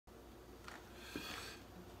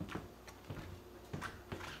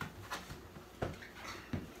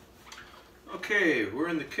Okay, we're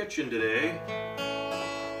in the kitchen today.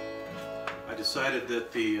 I decided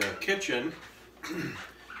that the kitchen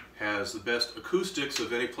has the best acoustics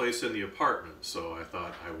of any place in the apartment, so I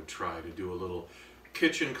thought I would try to do a little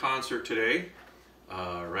kitchen concert today,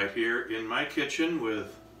 right here in my kitchen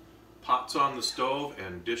with pots on the stove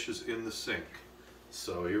and dishes in the sink.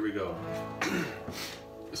 So here we go.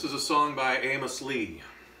 This is a song by Amos.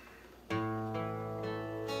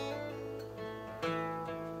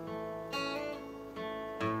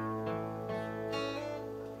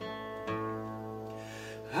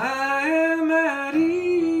 I am at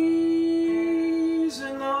ease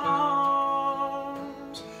in the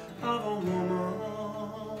arms of a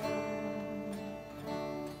woman,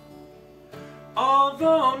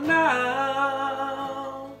 although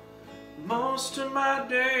now most of my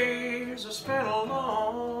days are spent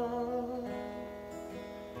alone.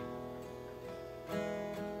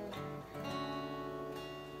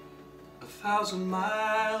 1,000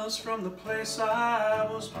 miles from the place I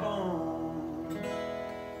was born.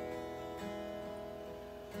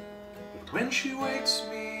 When she wakes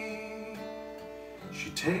me,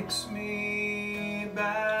 she takes me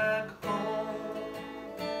back home.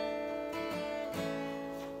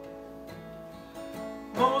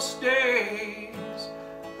 Most days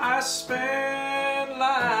I spend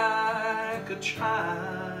like a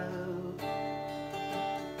child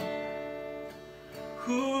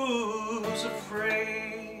who's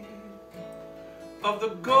afraid of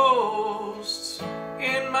the ghosts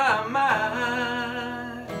in my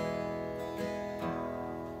mind.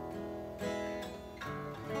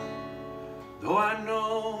 Though I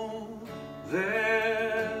know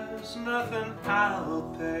there's nothing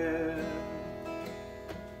out there,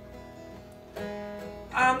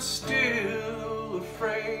 I'm still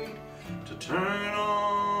afraid to turn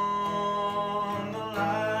on the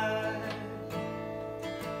light.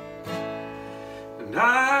 And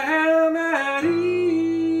I am at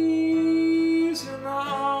ease in the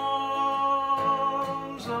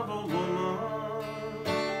arms of a woman,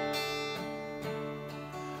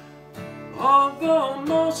 although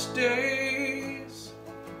most days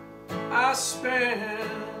I spend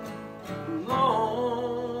alone.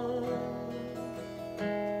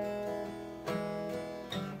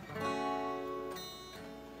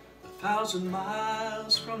 1,000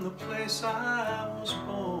 miles from the place I was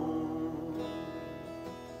born.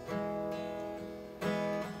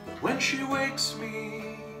 But when she wakes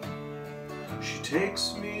me, she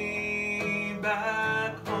takes me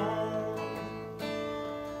back home.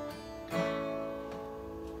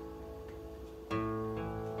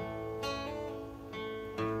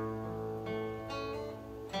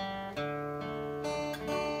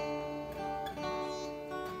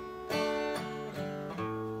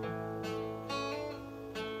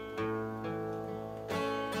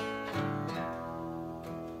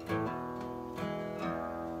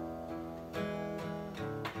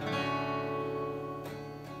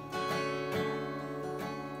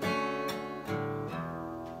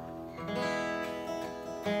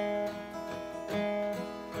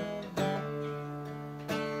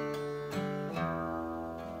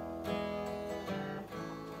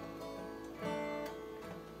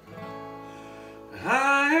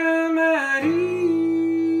 I am at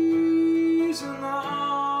ease in the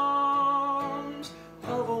arms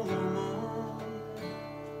of a woman,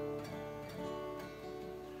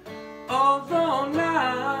 although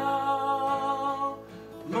now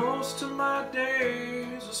most of my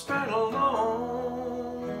days are spent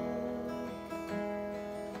alone.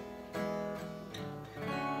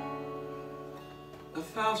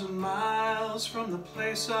 1,000 miles from the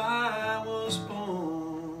place I was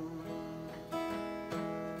born.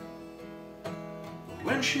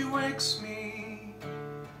 When she wakes me,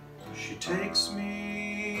 she takes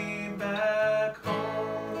me back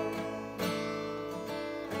home.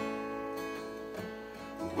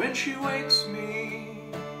 When she wakes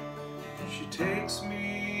me, she takes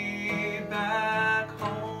me back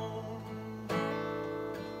home.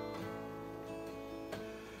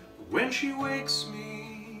 When she wakes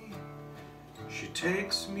me, she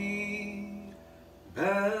takes me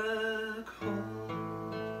back home.